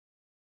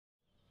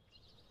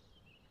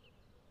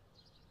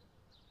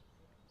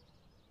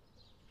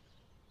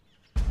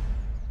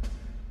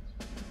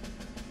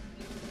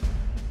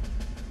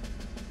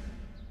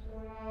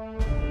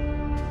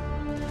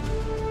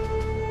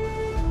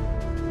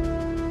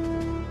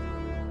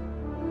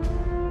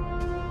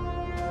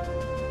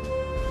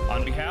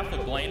On behalf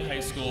of Blaine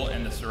High School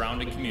and the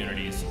surrounding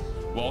communities,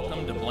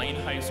 welcome to Blaine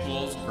High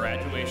School's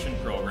graduation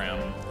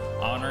program,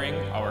 honoring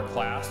our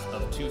class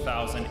of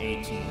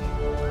 2018.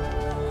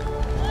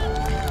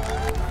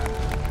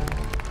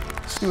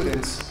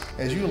 Students,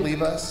 as you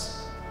leave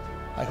us,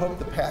 I hope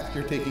the path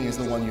you're taking is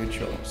the one you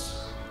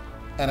chose.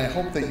 And I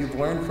hope that you've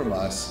learned from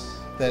us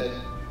that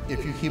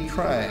if you keep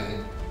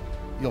trying,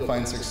 you'll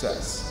find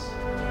success.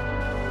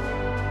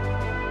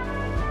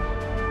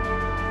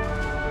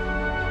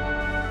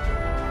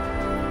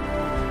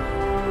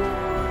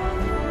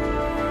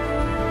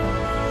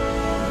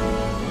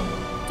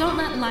 Don't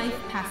let life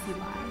pass you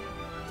by.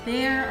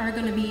 There are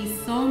going to be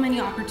so many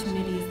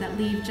opportunities that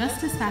leave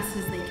just as fast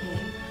as they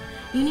came.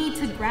 You need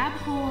to grab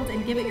hold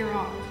and give it your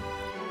all.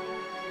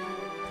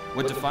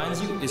 What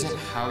defines you isn't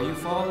how you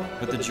fall,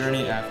 but the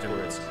journey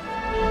afterwards.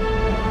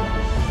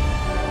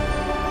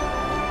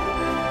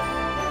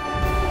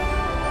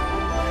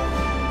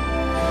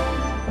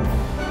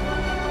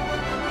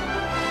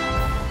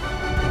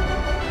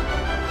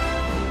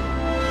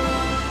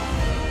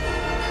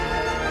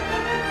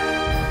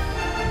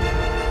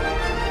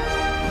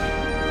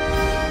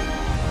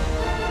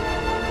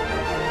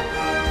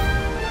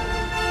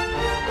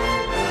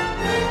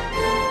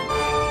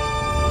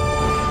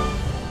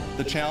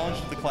 The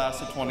challenge of the class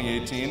of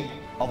 2018,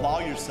 allow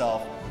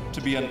yourself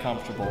to be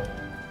uncomfortable.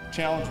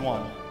 Challenge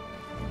 1,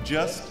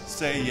 just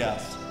say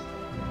yes.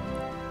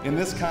 In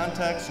this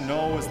context,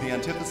 no is the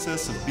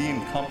antithesis of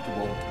being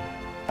comfortable.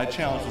 I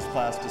challenge this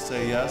class to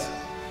say yes.